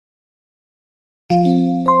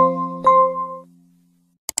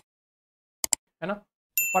है ना।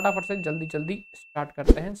 फटाफट से जल्दी जल्दी स्टार्ट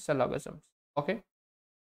करते हैं सिलोगिज्म्स। Okay,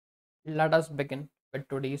 let us begin with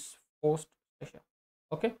today's first session.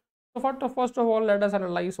 Okay, so first of all, let us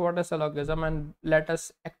analyze what is syllogism and let us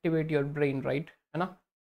activate your brain, right, है ना।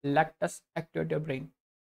 let us activate your brain.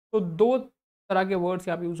 तो दो तरह के words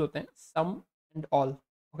यहाँ पे use होते हैं, सम एंड ऑल।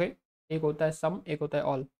 ओके, एक होता है सम, एक होता है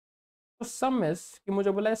ऑल। तो सम इज कि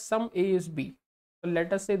मुझे बोला है सम ए इज बी, तो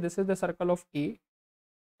लेट अस से this is the circle of A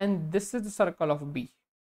and this is the circle of B.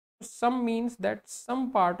 Some means that some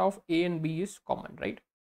part of A and B is common, right,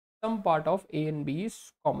 some part of A and B is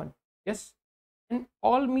common. Yes. And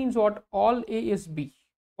all means what? All A is B.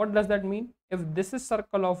 What does that mean? If this is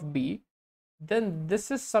circle of B, then this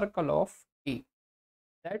is circle of A.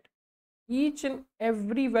 That each and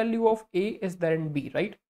every value of A is there in B,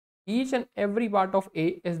 right? Each and every part of A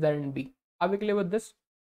is there in B. Are we clear with this?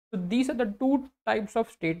 So these are the two types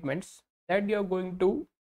of statements that you are going to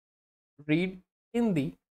read in the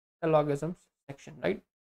syllogisms section, right?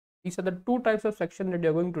 These are the two types of section that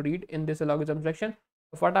you're going to read in this syllogism section.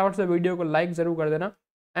 तो फटाफट से video को like जरूर कर देना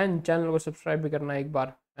and channel को subscribe भी करना एक बार,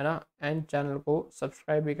 है ना, एंड चैनल को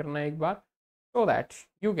सब्सक्राइब भी करना एक बार, so that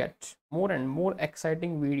you get more and more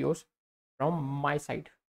exciting videos from my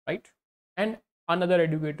side, right, and another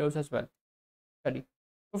educators as well. चलिए,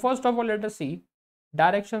 so first of all let us see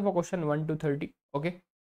direction for question 1 to 30. Okay,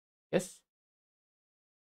 yes.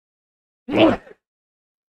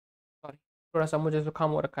 Sorry, थोड़ा सा मुझे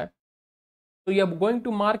जुकाम हो रखा है। So you are going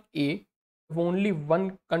to mark A if only one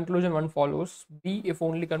conclusion 1 follows, B if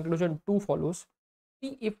only conclusion 2 follows,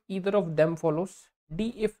 C if either of them follows, D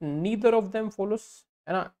if neither of them follows,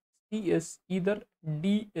 है ना, C is either,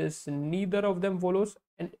 D is neither of them follows,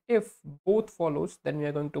 and if both follows then we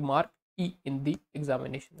are going to mark E in the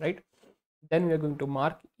examination, right? Then we are going to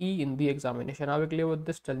mark E in the examination. Are we clear with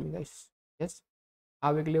this? Tell me guys. Yes,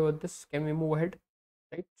 are we clear with this? Can we move ahead?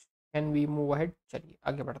 Right, can we move ahead? चलिए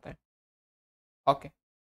आगे बढ़ते हैं। Okay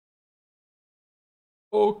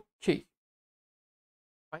okay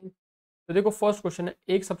fine. तो देखो first question है,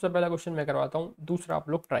 एक सबसे पहला क्वेश्चन मैं करवाता हूँ, दूसरा आप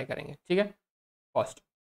लोग ट्राई करेंगे, ठीक है। First,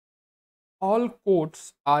 all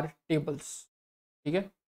quotes are tables, ठीक है,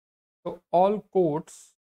 तो ऑल कोट्स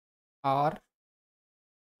आर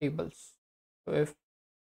टेबल्स, तो if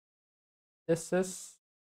this is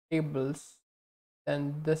tables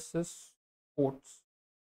then this is quotes,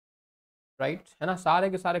 right, है ना, सारे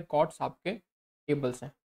के सारे कोट्स आपके टेबल्स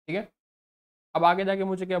हैं, ठीक है। अब आगे जाके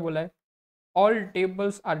मुझे क्या बोला है, ऑल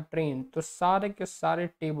टेबल्स आर ट्रेन, तो सारे के सारे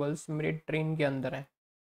टेबल्स मेरे ट्रेन के अंदर हैं,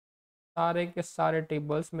 सारे के सारे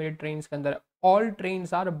टेबल्स मेरे ट्रेन के अंदर है। ऑल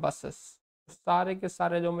ट्रेन्स आर बसेस, सारे के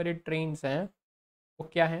सारे जो मेरे ट्रेन्स हैं वो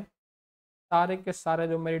क्या हैं, सारे के सारे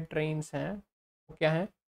जो मेरे ट्रेन्स हैं वो क्या हैं,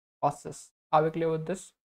 buses. Are we clear with this?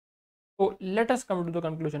 तो let us come to the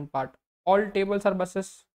conclusion part. All tables are buses,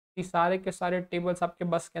 सारे के सारे टेबल्स आपके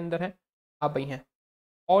बस के अंदर हैं, आप ही हैं।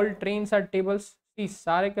 ऑल ट्रेन्स आर टेबल्स,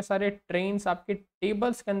 सारे के सारे ट्रेन्स आपके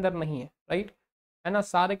टेबल्स के अंदर नहीं है, राइट, है ना,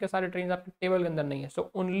 सारे के सारे ट्रेन्स आपके टेबल के अंदर नहीं है।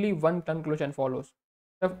 So only one conclusion follows,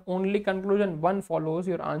 if only conclusion one follows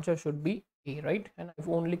your answer should be A, right, है ना। If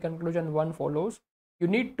only conclusion one follows you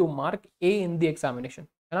need to mark A in the examination,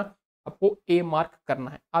 है ना, आपको ए मार्क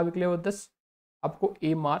करना है। Are we clear with this? आपको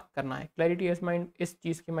ए mark करना है। क्लैरिटी इस माइंड, इस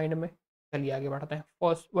चीज़ के माइंड में। चलिए आगे बढ़ते हैं।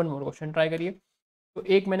 First one more question try करिए। तो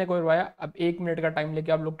एक मैंने करवाया, अब 1 मिनट का टाइम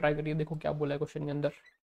लेके आप लोग ट्राई करिए, देखो क्या बोला है क्वेश्चन के अंदर।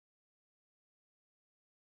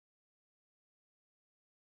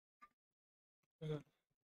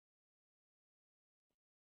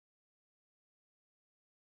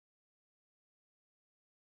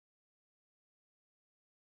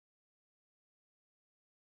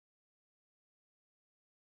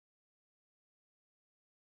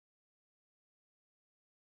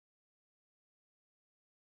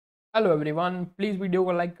 हेलो एवरीवन, प्लीज़ वीडियो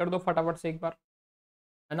को लाइक कर दो फटाफट से एक बार,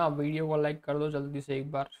 है ना, वीडियो को लाइक कर दो जल्दी से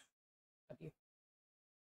एक बार। चलिए,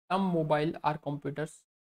 सम मोबाइल आर कंप्यूटर्स,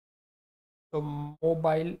 तो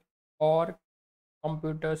मोबाइल और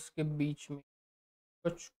कंप्यूटर्स के बीच में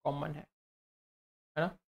कुछ कॉमन है ना।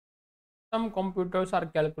 सम कंप्यूटर्स आर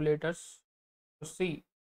कैलकुलेटर्स, तो सी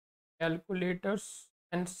calculators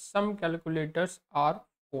and some calculators our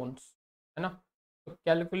phones, है ना। तो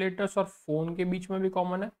कैलकुलेटर्स और फोन के बीच में भी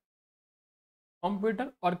कॉमन है,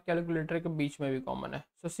 कंप्यूटर और कैलकुलेटर के बीच में भी कॉमन है।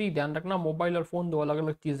 सो सी ध्यान रखना, मोबाइल और फोन दो अलग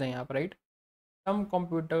अलग चीज़ें हैं यहाँ पर, right. Some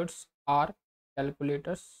computers are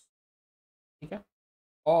calculators, ठीक है,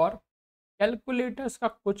 और कैलकुलेटर्स का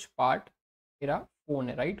कुछ पार्ट मेरा फोन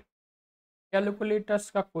है, राइट। कैलकुलेटर्स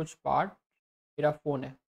का कुछ पार्ट मेरा फ़ोन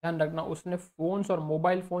है। ध्यान रखना, उसने फ़ोन्स और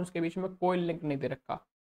मोबाइल फ़ोन्स के बीच में कोई लिंक नहीं दे रखा,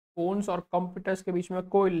 फ़ोन्स और कंप्यूटर्स के बीच में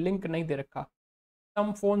कोई लिंक नहीं दे रखा।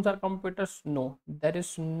 some phones are computers, no, there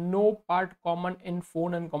is no part common in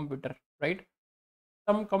phone and computer, right?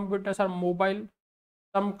 Some computers are mobile,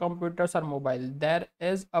 some computers are mobile, there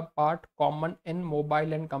is a part common in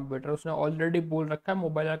mobile and computer. उसने already बोल रखा है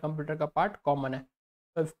mobile और computer का part common है.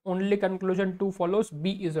 So if only conclusion 2 follows,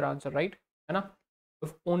 B is your answer, right? है ना?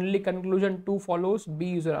 If only conclusion 2 follows,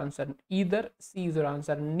 B is your answer. Either C is your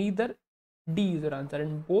answer, neither D is your answer,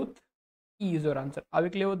 and both E is your answer. Are we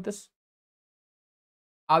clear with this?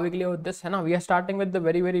 Are we clear with this? है ना? We are starting with the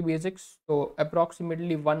very basics. So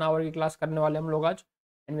approximately 1 hour की class करने वाले हम लोग आज,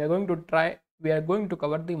 and we are going to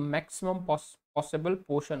cover the maximum possible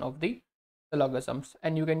portion of the syllogisms,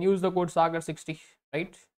 and you can use the code sagar60,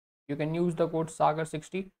 right? You can use the code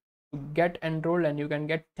sagar60 to get enrolled, and you can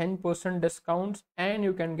get 10% discounts, and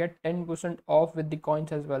you can get 10% off with the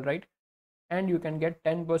coins as well, right? And you can get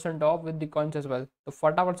 10% off with the coins as well. तो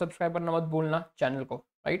फटाफट subscribe करना मत भूलना channel को,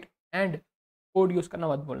 right? And code use करना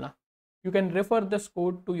मत भूलना. You can refer this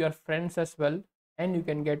code to your friends as well, and you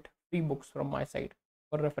can get free books from my side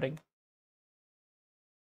for referring.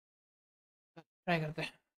 Try करते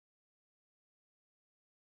हैं.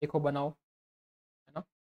 देखो बनाओ, है ना?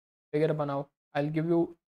 फिगर बनाओ. I'll give you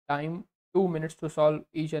time 2 minutes to solve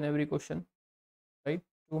each and every question, right?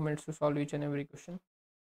 2 minutes to solve each and every question.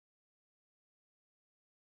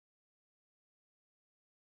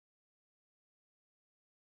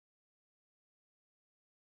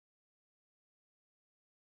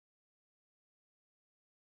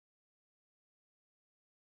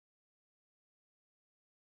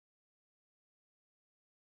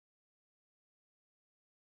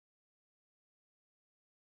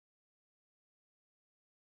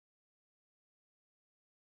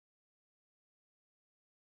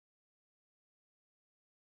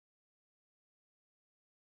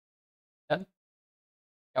 Done?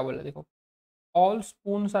 क्या बोला देखो. All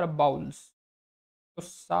spoons are bowls. तो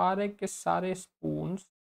सारे के सारे स्पून्स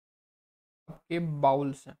आपके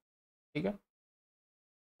बाउल्स हैं, ठीक है?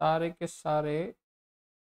 सारे के सारे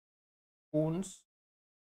स्पून्स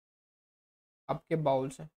आपके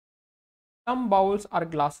बाउल्स हैं. Some bowls are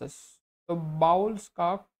glasses. तो बाउल्स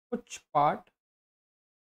का कुछ पार्ट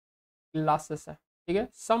ग्लासेस है, ठीक है?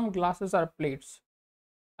 Some glasses are plates,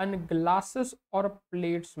 and glasses और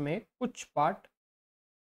प्लेट्स में कुछ पार्ट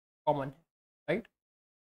कॉमन है, राइट?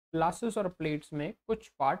 ग्लासेस और प्लेट्स में कुछ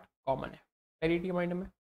पार्ट कॉमन है. क्लैरिटी माइंड में,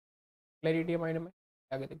 क्लैरिटी माइंड में.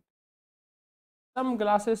 क्या कहते हैं? Some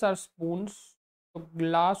glasses are spoons. तो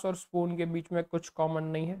ग्लास और स्पून के बीच में कुछ कॉमन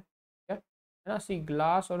नहीं है, क्या है ना? सी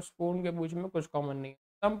ग्लास और स्पून के बीच में कुछ कॉमन नहीं है.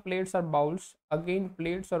 सम plates are bowls. Again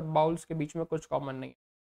plates और बाउल्स के बीच में कुछ कॉमन नहीं है.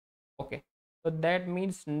 ओके, तो that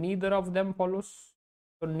means neither of them follows.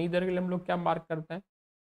 तो नीदर के लिए हम लोग क्या मार्क करते हैं?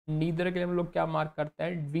 नीदर के लिए हम लोग क्या मार्क करते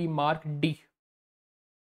हैं? वी मार्क डी,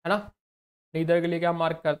 है ना? नीदर के लिए क्या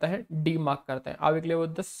मार्क करते हैं? डी मार्क करते हैं. Are we clear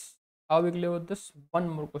with this? Are we clear with this? One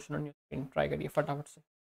more question on your screen. Try करिए फटाफट से,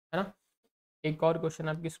 है ना? एक और क्वेश्चन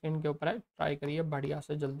आपकी स्क्रीन के ऊपर है, ट्राई करिए बढ़िया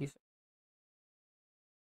से जल्दी से.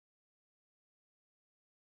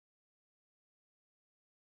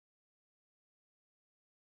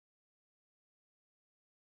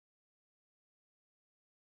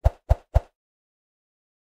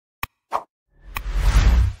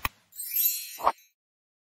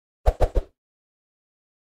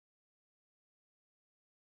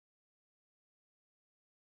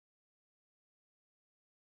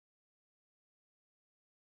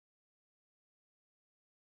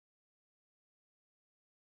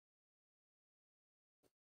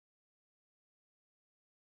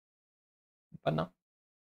 बना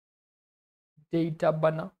डेटा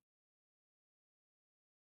बना.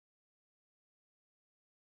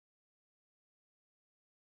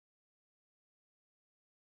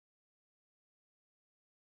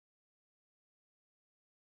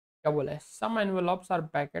 क्या बोला है? सम एनवेलप्स आर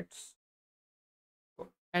पैकेट्स.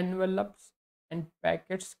 तो एनवेलप्स एंड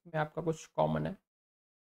पैकेट्स में आपका कुछ कॉमन है.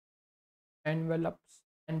 एनवेलप्स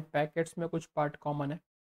एंड पैकेट्स में कुछ पार्ट कॉमन है,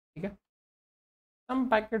 ठीक है? सम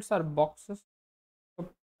पैकेट्स आर बॉक्सेस. तो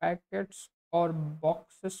पैकेट्स और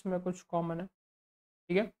बॉक्सेस में कुछ कॉमन है,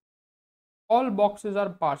 ठीक है? All boxes are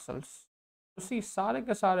parcels. तो सी सारे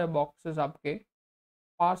के सारे बॉक्सेस आपके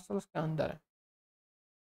पार्सल्स के अंदर है.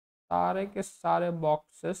 सारे के सारे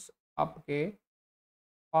बॉक्सेस आपके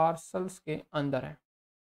पार्सल्स के अंदर है.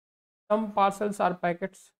 सम पार्सल्स आर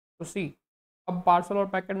पैकेट्स. तो सी अब पार्सल और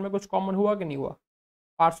पैकेट में कुछ कॉमन हुआ कि नहीं हुआ?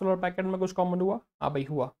 पार्सल और पैकेट में कुछ कॉमन हुआ? हाँ भाई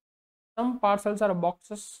हुआ. सम parcels are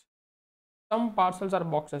boxes. Some parcels are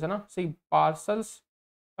boxes, है ना? सी पार्सल्स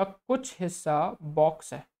का कुछ हिस्सा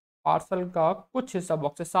बॉक्स है. पार्सल का कुछ हिस्सा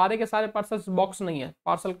बॉक्स है. सारे के सारे पार्सल्स बॉक्स नहीं है.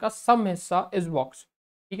 पार्सल का सम हिस्सा इज बॉक्स,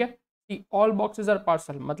 ठीक है? ऑल बॉक्सेस आर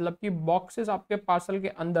पार्सल, मतलब कि बॉक्सेस आपके पार्सल के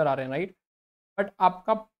अंदर आ रहे हैं, राइट, बट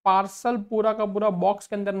आपका पार्सल पूरा का पूरा बॉक्स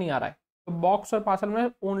के अंदर नहीं आ रहा है, तो बॉक्स और पार्सल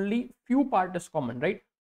में only few part is common, right,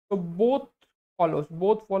 तो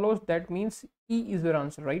both follows that means E is your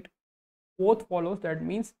answer, right, both follows that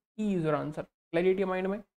means E is your answer. Clarity mind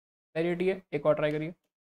में, क्लैरिटी है, एक और ट्राई करिए,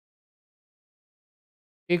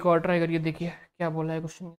 एक और ट्राई करिए, देखिए क्या बोला है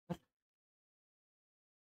क्वेश्चन के अंदर।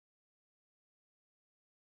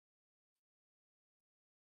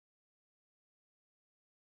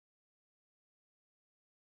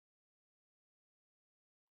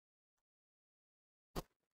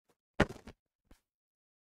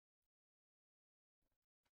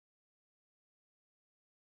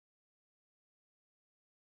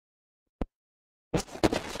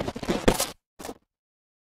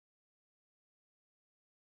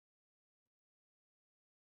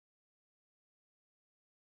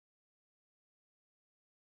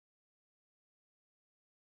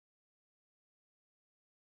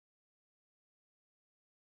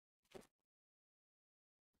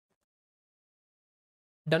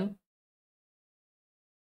 डन,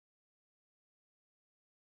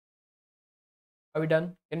 अभी done,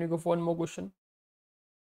 can you go for more question?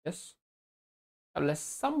 Yes,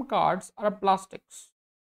 some cards are plastics,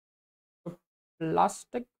 तो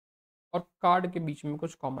प्लास्टिक और कार्ड के बीच में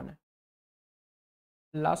कुछ कॉमन है,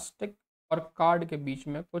 प्लास्टिक और कार्ड के बीच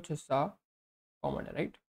में कुछ हिस्सा कॉमन है,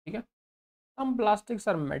 राइट, ठीक है, सम प्लास्टिक्स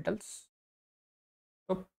आर मेटल्स,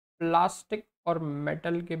 तो प्लास्टिक और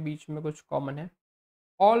मेटल के बीच में कुछ कॉमन है,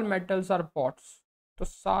 ऑल मेटल्स आर पॉट्स, तो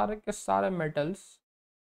सारे के सारे मेटल्स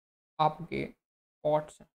आपके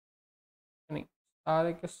पॉट्स हैं, नहीं,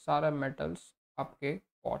 सारे के सारे मेटल्स आपके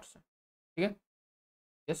पॉट्स हैं, ठीक है,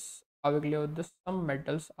 यस, अब clear with this, some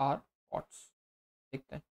metals are pots,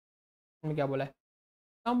 देखते हैं इसमें क्या बोला है,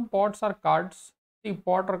 सम पॉट्स आर कार्ड्स,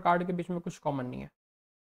 पॉट और कार्ड के बीच में कुछ कॉमन नहीं है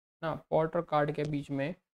ना, पॉट और कार्ड के बीच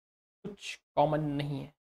में कुछ कॉमन नहीं है,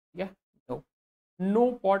 ठीक है, no,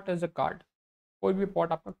 no pot is a card, कोई भी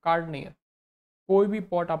पॉट आपका कार्ड नहीं है, कोई भी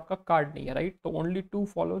पॉट आपका कार्ड नहीं है, राइट, तो only two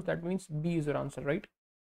follows that means B is your answer, right,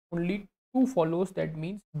 only two follows that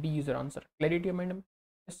means B is your answer. Clarity mind में,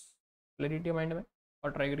 यस, क्लैरिटी माइंड में,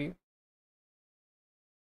 और ट्राई करिए।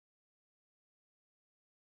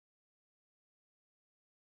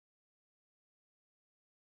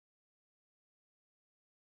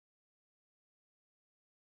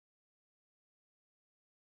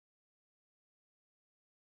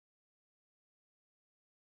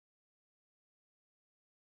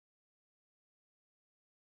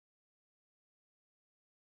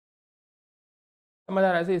 समझ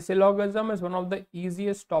आ रहा है, syllogism is one of the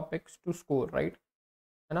easiest topics to score, right,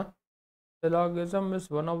 है ना, syllogism is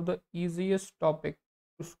one of the easiest topic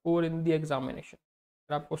to score in the examination,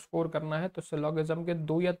 अगर आपको स्कोर करना है तो सिलोगिज्म के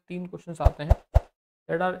 2 या 3 क्वेश्चन आते हैं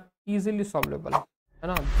दैट आर इजीली सॉल्वेबल, है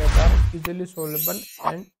ना, that are easily solvable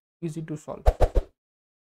and easy to solve.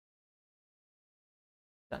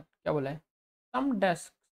 क्या बोला है, सम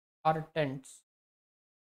डेस्क आर टेंट्स,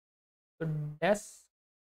 तो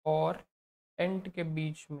डेस्क और टेंट के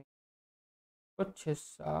बीच में कुछ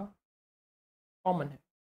हिस्सा कॉमन है,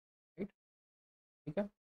 राइट, ठीक है,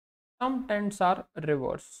 सम टेंट्स आर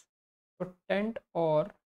रिवर्स, तो टेंट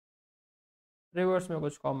और रिवर्स में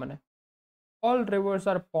कुछ कॉमन है, all rivers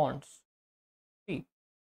are Pond's, C,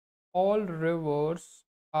 all rivers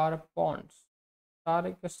are Pond's,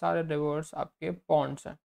 सारे के सारे रिवर्स आपके पॉन्ड्स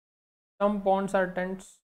हैं, सम पॉन्ड्स आर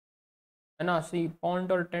टेंट्स, है ना, सी,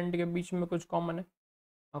 पॉन्ड और टेंट के बीच में कुछ कॉमन है,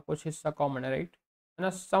 हाँ, कुछ हिस्सा कॉमन है, राइट, है ना,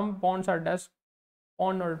 सम पॉन्ड्स आर डेस्क,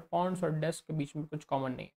 पॉन्ड्स और डेस्क के बीच में कुछ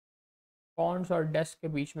कॉमन नहीं है, पॉन्ड्स और डेस्क के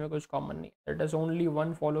बीच में कुछ कॉमन नहीं है, that is only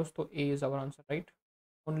one follows, तो ए is our answer, right,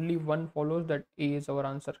 only one follows, that A is our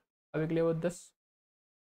answer. Are we clear with this,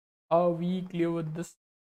 are we clear with this,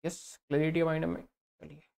 yes, clarity mind में,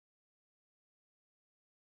 चलिए।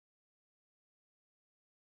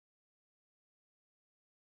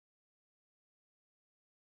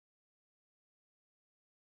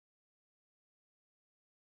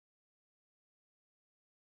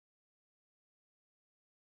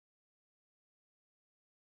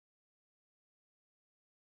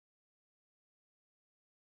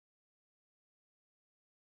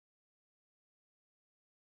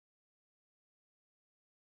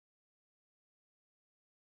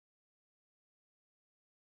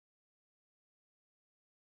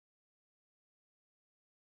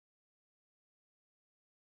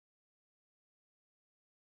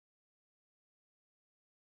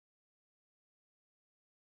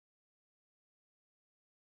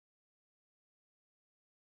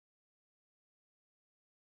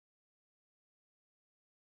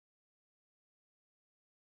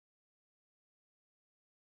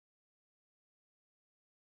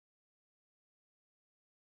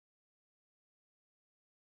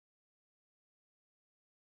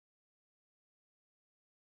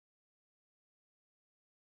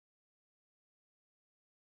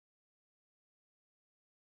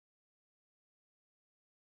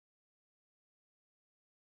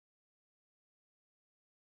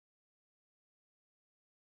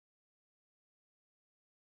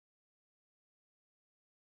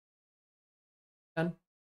 Then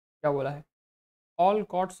क्या बोला है, all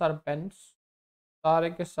COTS are pens, सारे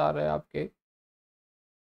के सारे आपके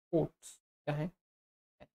कोट्स क्या हैं,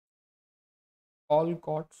 ऑल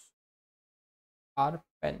कॉट्स आर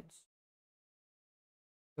पेन्स,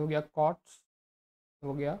 हो गया कॉट्स,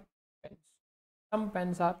 हो गया pens. Some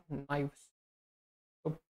pens are knives, तो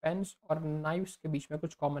पेन्स और नाइव्स के बीच में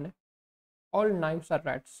कुछ कॉमन है, ऑल नाइव्स आर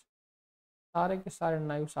रैट्स, सारे के सारे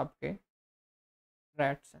नाइव्स आपके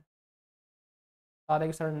रैट्स हैं, सारे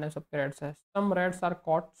के सारे नाइव्स आपके रैट्स हैं। सम रैट्स आर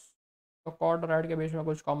कॉट्स, तो कॉट और रैट के बीच में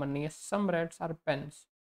कुछ कॉमन नहीं है। सम रैट्स आर पेन्स,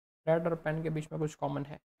 रैट और पेन के बीच में कुछ कॉमन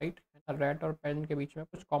है, राइट, रैट और पेन के बीच में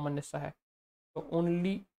कुछ कॉमन हिस्सा है, तो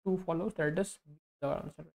only two follows, that is the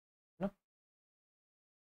answer, है ना।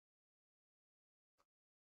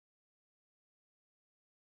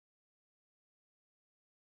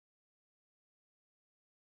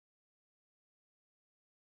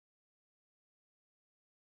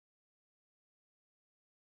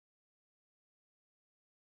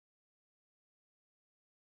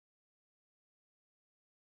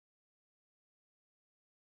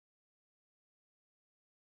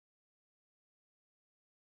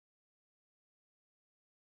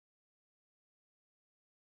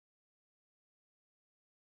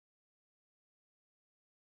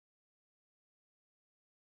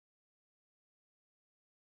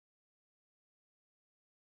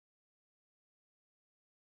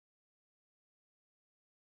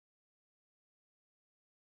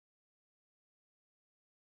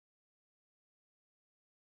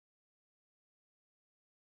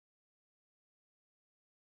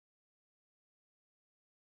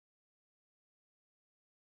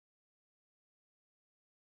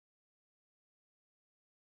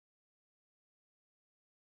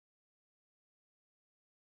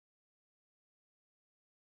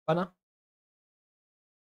 बना,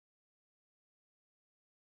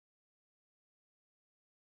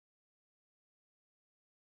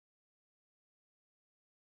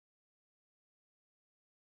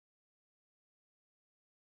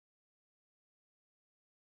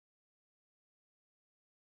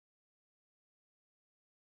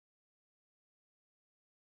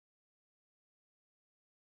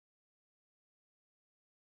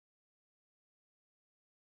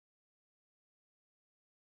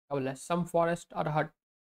 क्या बोला है, सम फॉरेस्ट और हट,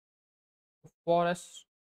 फॉरेस्ट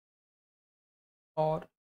और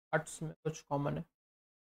हट्स में कुछ कॉमन है,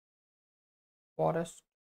 फॉरेस्ट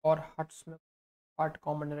और हट्स में पार्ट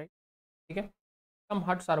कॉमन है, राइट, ठीक है। सम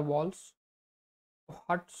हट्स आर वॉल्स, तो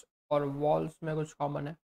हट्स और वॉल्स में कुछ कॉमन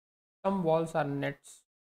है। सम वॉल्स आर नेट्स,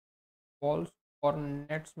 वॉल्स और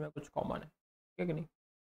नेट्स में कुछ कॉमन है, ठीक है कि नहीं।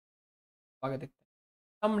 आगे देखते हैं,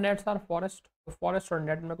 सम नेट्स आर फॉरेस्ट, तो फॉरेस्ट और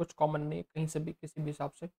नेट में कुछ कॉमन नहीं है कहीं से भी, किसी भी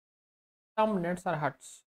हिसाब से। सम nets are huts,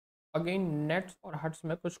 again nets और हट्स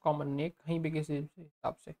में कुछ कॉमन नहीं है कहीं भी किसी भी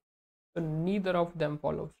हिसाब से, तो neither of them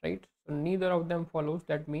follows, right, so neither of them follows,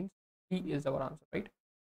 that means he is our answer, right,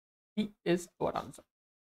 he is our answer,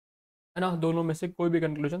 है ना। दोनों में से कोई भी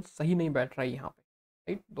कंक्लूजन सही नहीं बैठ रहा है यहाँ पे,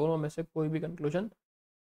 राइट, दोनों में से कोई भी कंक्लूजन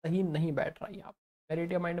सही नहीं बैठ रहा है यहाँ पे।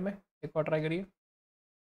 क्लैरिटी माइंड में, एक बार ट्राई करिए।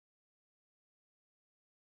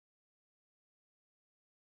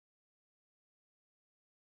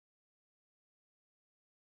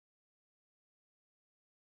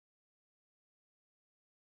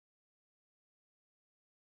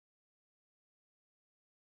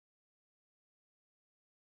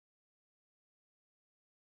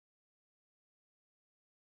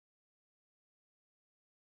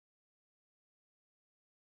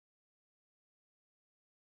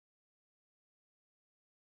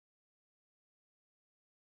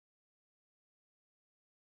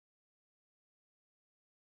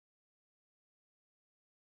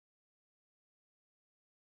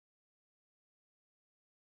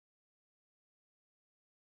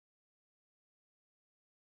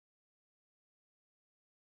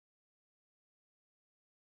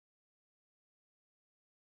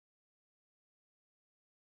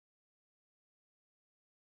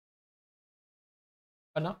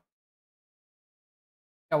 है ना,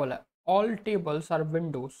 क्या बोला है, ऑल टेबल्स आर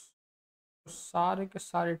विंडोज, तो सारे के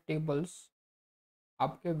सारे टेबल्स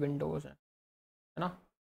आपके विंडोज हैं, है ना,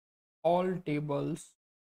 ऑल टेबल्स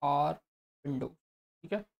आर विंडोज,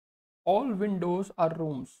 ठीक है। ऑल विंडोज आर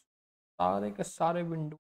रूम्स, सारे के सारे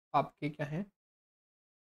विंडो आपके क्या हैं,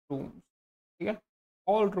 रूम्स, ठीक है।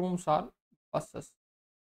 ऑल रूम्स आर बसेस,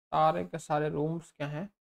 सारे के सारे रूम्स क्या हैं,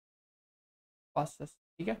 बसेस,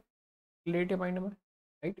 ठीक है। क्लियरिटी माइंड में,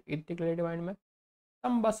 राइट, इतनी क्लियरिटी माइंड में।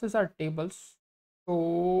 सम बसेस आर टेबल्स,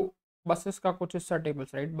 तो बसेस का कुछ हिस्सा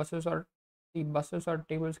टेबल्स, राइट, बसेस और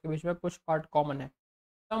टेबल्स के बीच में कुछ पार्ट कॉमन है।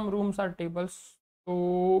 सम रूम्स आर टेबल्स,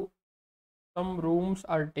 तो सम रूम्स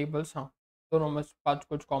आर टेबल्स, हाँ दोनों में पाँच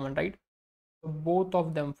कुछ कॉमन राइट। तो both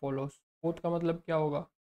of them follows, both का मतलब क्या होगा,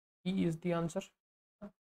 E is the answer.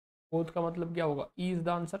 Both का मतलब क्या होगा, ई इज द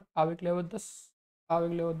आंसर। आवे क्लियर विद दिस, आवे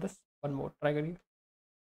clear with this, one more try करिए।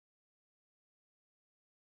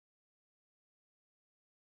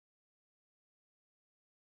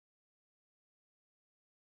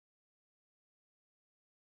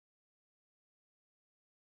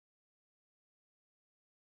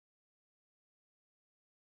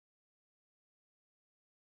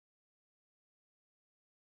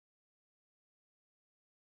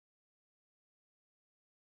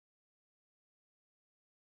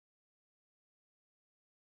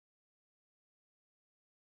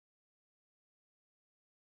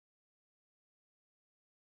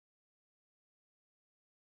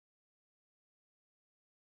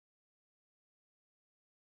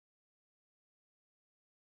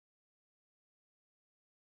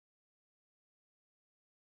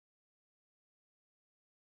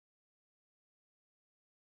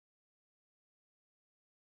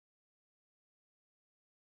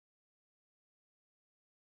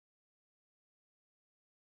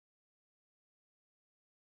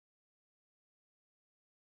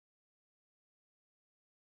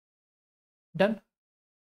 डन,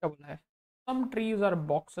 क्या बोला है, सम ट्रीज आर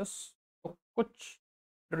बॉक्सेस, तो कुछ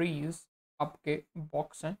ट्रीज आपके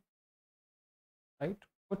बॉक्स हैं राइट,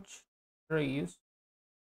 कुछ ट्रीज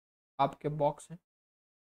आपके बॉक्स हैं।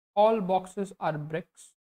 ऑल बॉक्सेस आर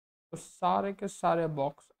ब्रिक्स, तो सारे के सारे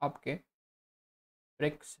बॉक्स आपके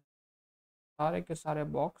ब्रिक्स, सारे के सारे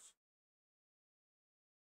box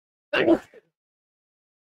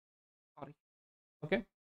sorry, okay.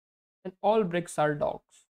 And all BRICS are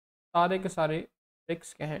dogs, सारे के सारे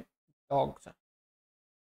ब्रिक्स के हैं डॉग्स हैं,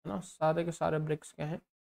 है ना, सारे के सारे ब्रिक्स के हैं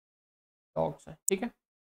डॉग्स हैं, ठीक है।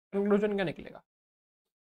 कंक्लूजन क्या निकलेगा,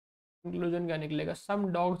 कंक्लूजन क्या निकलेगा, सम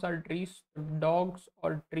डॉग्स आर ट्रीज, डॉग्स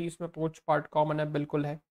और ट्रीज में कुछ पार्ट कॉमन है, बिल्कुल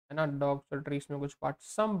है ना, डॉग्स और ट्रीज में कुछ part.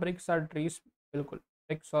 Some BRICS are trees, बिल्कुल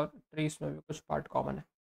ब्रिक्स और ट्रीज में भी कुछ पार्ट कॉमन है।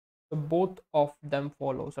 तो both of them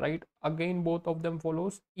follows right, again both of them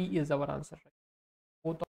follows, E is our answer right,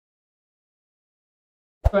 both.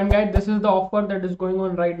 So and guys, this is the offer that is going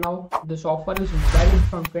on right now. This offer is valid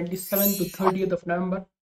from 27th to 30th of November.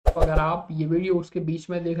 तो अगर आप ये video उसके बीच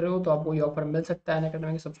में देख रहे हो तो आपको ये ऑफर मिल सकता है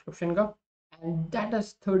अनअकैडमी सब्सक्रिप्शन का, and that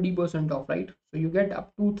is 30% of right. So you get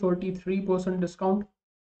up to 33% discount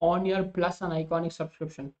on your plus an iconic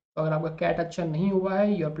subscription. तो अगर आपका कैट अच्छा नहीं हुआ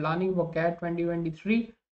है, you are planning for cat 2023,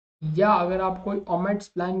 या अगर आप कोई ऑमेट्स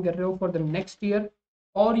प्लान कर रहे हो for the next year,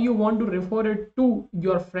 or you want to refer it to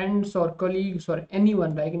your friends or colleagues or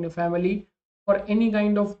anyone like in your family for any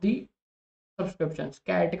kind of the subscriptions,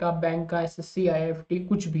 cat का, bank का, SSC, IFT,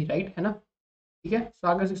 कुछ भी right, है ना, ठीक है।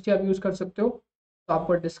 सागर 60 आप use कर सकते हो, तो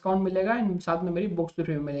आपको डिस्काउंट मिलेगा एंड साथ में मेरी बुक्स भी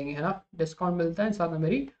फ्री में मिलेंगी, है ना, डिस्काउंट मिलता है साथ में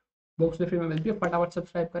मेरी बुक्स भी फ्री में मिलती है। फटाफट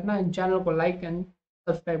सब्सक्राइब करना एंड चैनल को लाइक एंड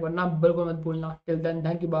सब्सक्राइब करना बिल्कुल मत भूलना। Till then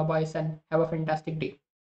thank you, bye bye and have a fantastic day.